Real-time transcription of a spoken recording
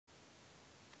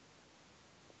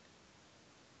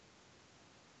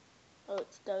Oh,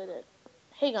 it started.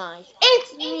 Hey guys,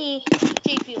 it's me,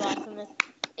 JP Awesomeness.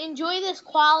 Enjoy this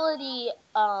quality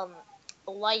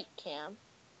light cam.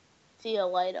 See a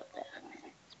light up there.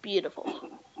 It's beautiful.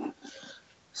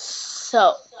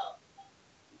 So,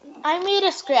 I made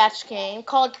a scratch game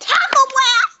called Tackle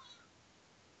Blast!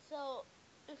 So,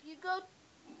 if you go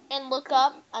and look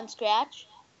up on Scratch,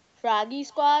 Froggy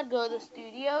Squad, go to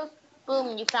Studios,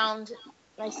 boom, you found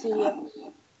my studio.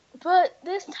 But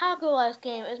this Tackle Blast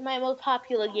game is my most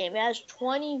popular game. It has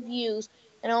 20 views,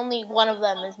 and only one of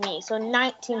them is me, so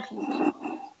 19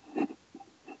 people. And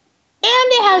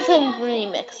it has some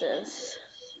remixes.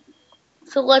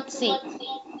 So let's see.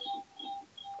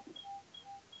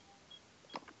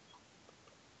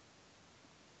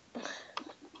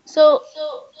 So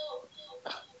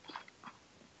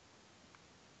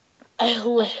I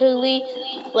literally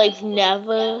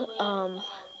never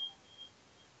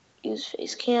use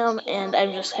face cam, and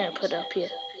I'm just gonna put it up here.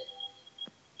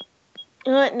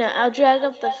 You know what? No, I'll drag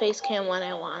up the face cam when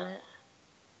I want it.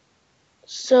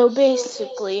 So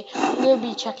basically, we'll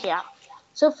be checking out.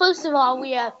 So first of all,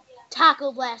 we have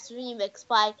Tackle Blast Remix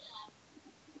by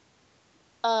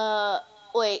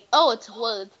it's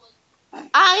words.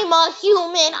 I'm a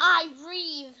human, I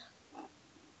breathe.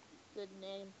 Good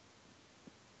name.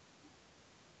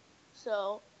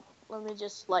 So let me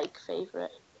just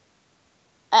favorite.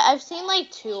 I've seen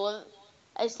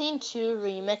I've seen two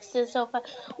remixes so far.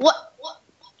 What?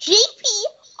 JP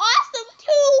Awesome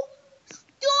 2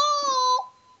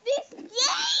 stole this game!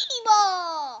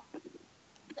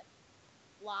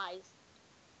 Lies.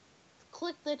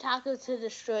 Click the taco to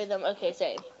destroy them. Okay,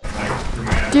 same.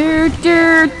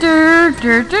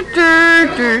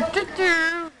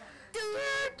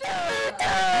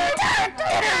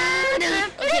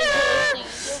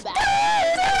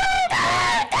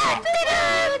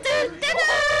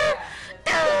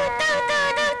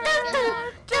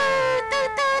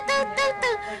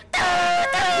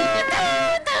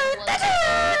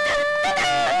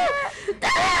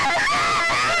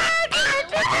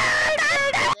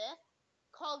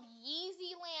 Called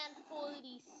Yeezyland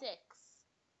 46.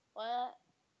 What?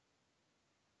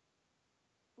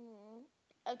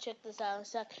 I'll check this out in a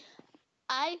sec.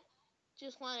 I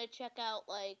just want to check out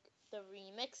the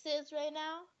remixes right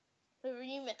now. The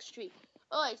remix tree.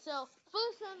 Alright, so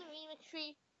first on the remix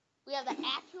tree, we have the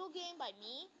actual game by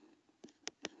me.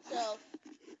 So,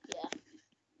 yeah.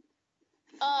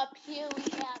 Up here we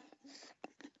have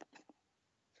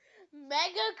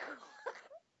Mega Cool.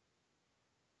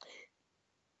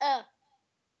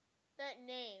 That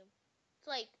name.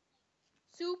 It's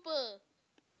super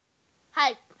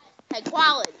high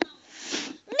quality.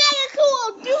 Mega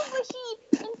Cool Doom Machine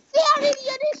Insanity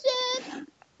Edition.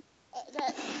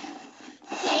 That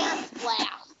Dance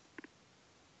Blast.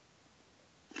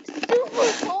 Super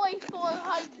Toy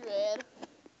 400.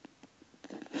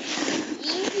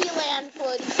 Easyland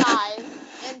 45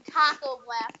 and Taco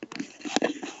Blast.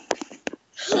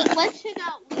 Let's check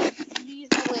out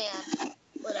Easyland,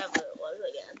 whatever it was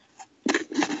again.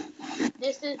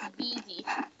 This is Beezy.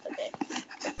 Okay.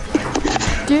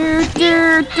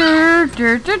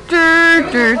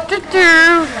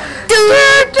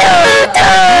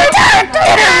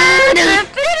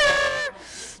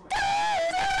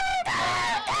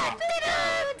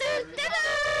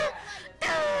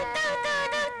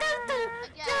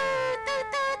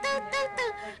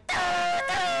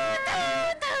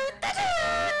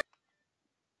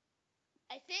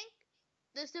 I think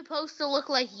they're supposed to look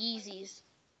like Yeezys.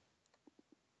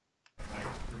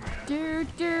 Look,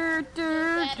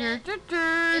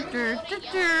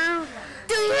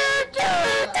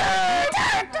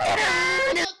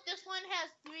 this one has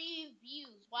 3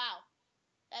 views. Wow,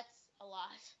 that's a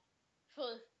lot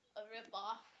for a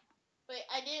ripoff. Wait,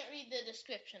 I didn't read the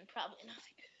description. Probably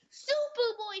nothing.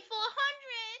 Superboy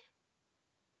 400.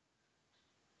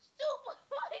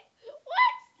 Superboy.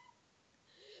 What?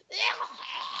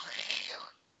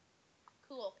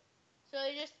 Cool. So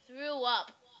I just threw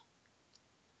up.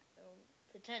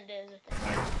 Pretend there's a thing.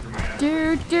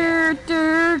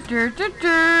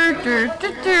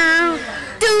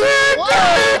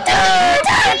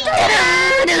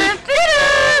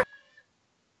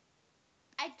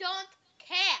 I don't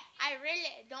care. I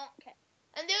really don't care.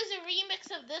 And there's a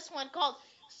remix of this one called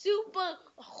Super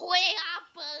Hello.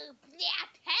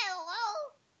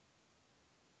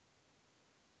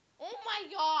 Oh my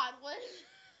god, what?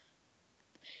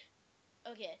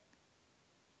 Okay.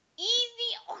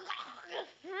 Easy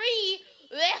free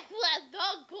if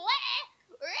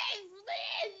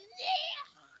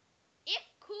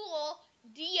cool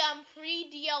DM, free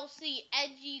DLC,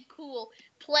 edgy, cool,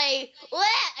 play.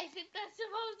 I think that's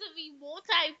supposed to be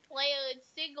multiplayer and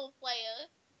single player.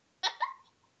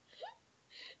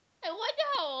 I wonder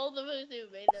how old the person who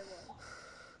made that was.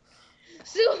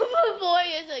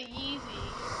 Superboy is a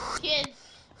Yeezy. Kids.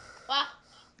 Wow.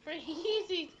 For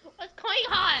Yeezys. What's going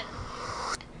on?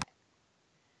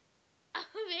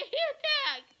 Maybe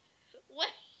attack. What?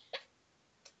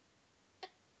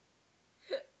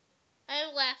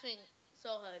 I'm laughing so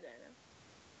hard right now.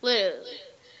 Literally.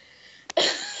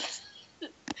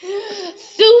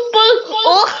 Super.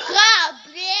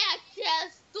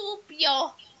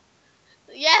 Stupio.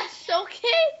 Yes,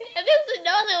 okay. And there's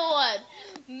another one.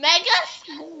 Mega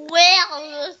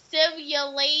Square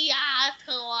Simulator.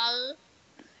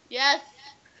 Yes.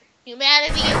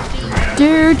 Humanity is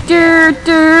doomed.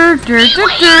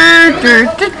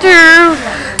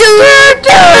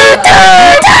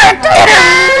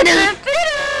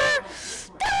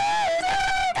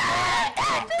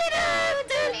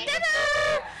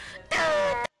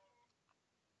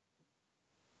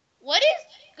 What is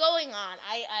going on?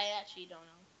 I actually don't know.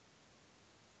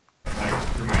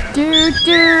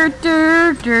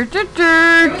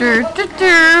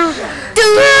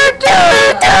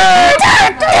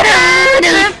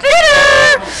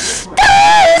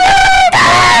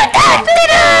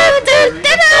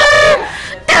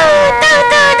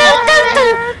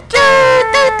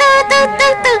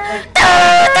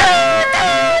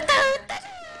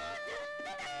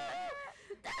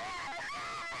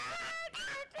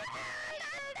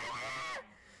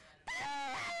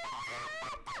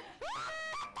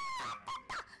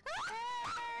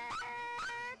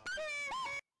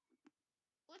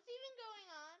 What's even going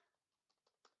on?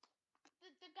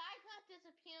 The guy's not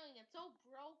disappearing. It's so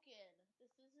broken. This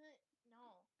isn't.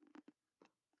 No.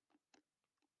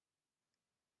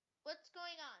 What's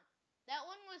going on? That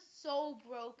one was so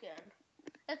broken.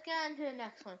 Let's get on to the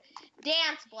next one.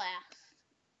 Dance Blast.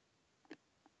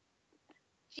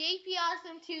 JP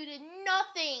Awesome 2 did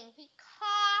nothing. He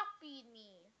copied me.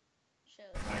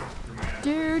 Shameless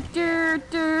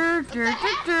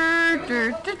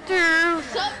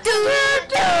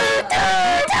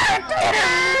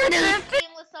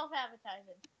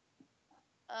self-advertising.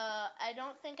 I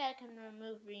don't think I can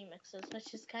remove remixes,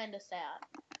 which is kind of sad.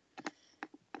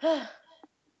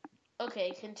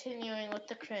 Okay, continuing with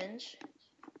the cringe.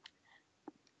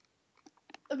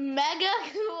 Mega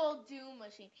cool Doom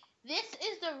Machine. This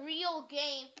is the real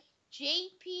game.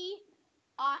 JP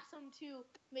Awesome 2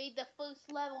 made the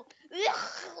first level.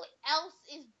 Else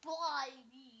is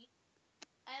blimey.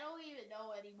 I don't even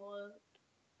know anymore.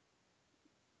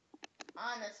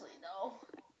 Honestly, though.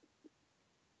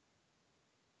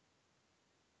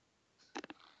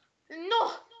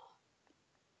 No.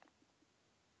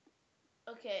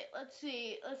 Okay, let's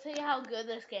see. Let's see how good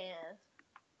this game is.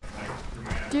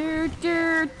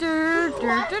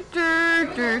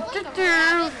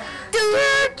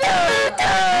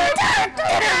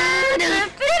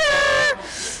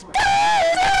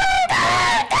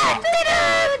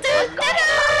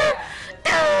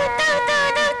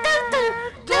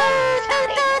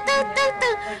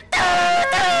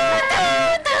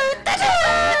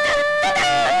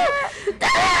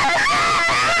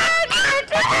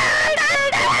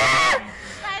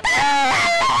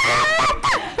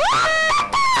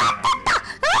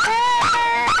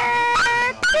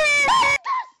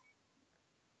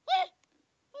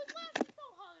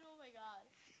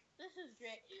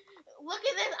 Look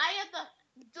at this. I have the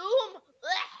Doom. What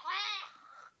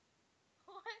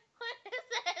is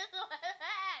this? What is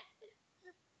that?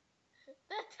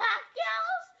 The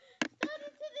tactiles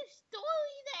started to destroy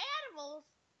the animals.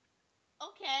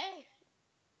 Okay.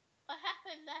 What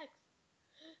happened next?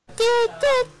 This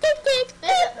is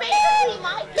basically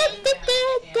my game.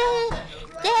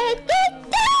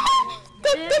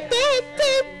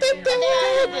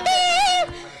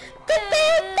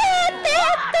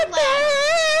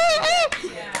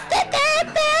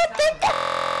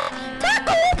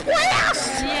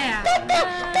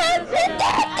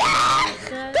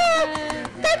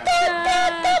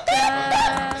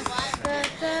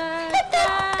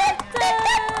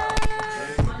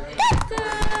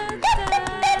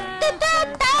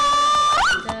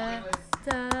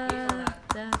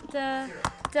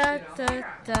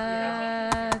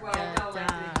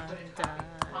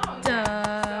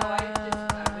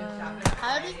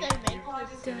 How did they make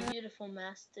this beautiful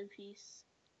masterpiece?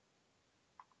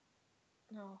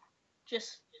 No,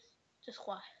 just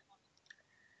why?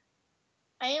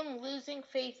 I am losing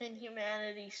faith in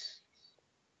humanity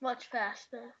much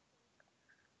faster.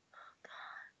 Oh,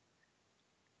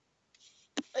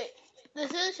 God. Wait,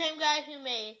 this is the same guy who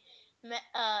made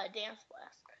Dance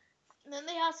Blast. And then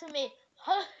they also made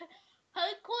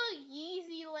Hardcore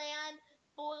Yeezy Land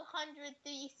 400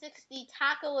 360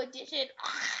 Taco Edition.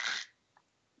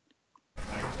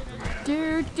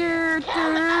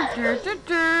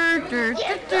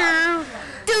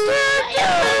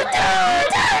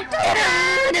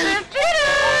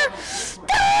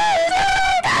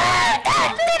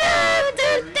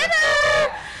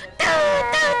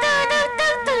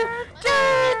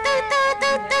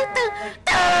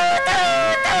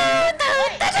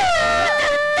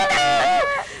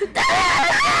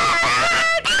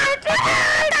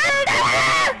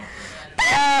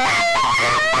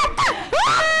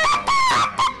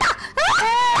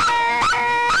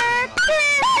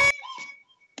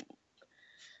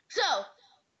 So,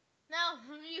 now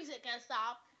music can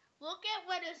stop. Look at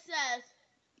what it says.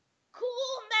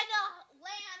 Cool Mega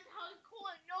Land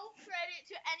Hardcore, no credit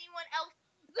to anyone else.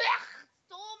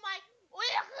 Stole my...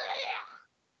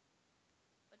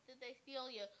 What did they steal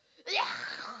you?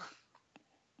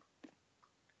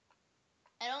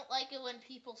 I don't like it when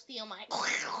people steal my...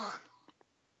 Oh,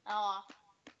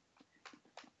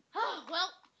 well,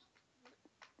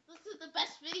 this is the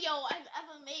best video I've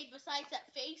ever made besides that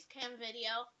face cam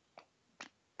video.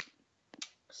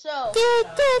 So,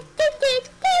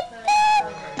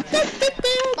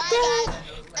 bye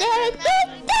guys.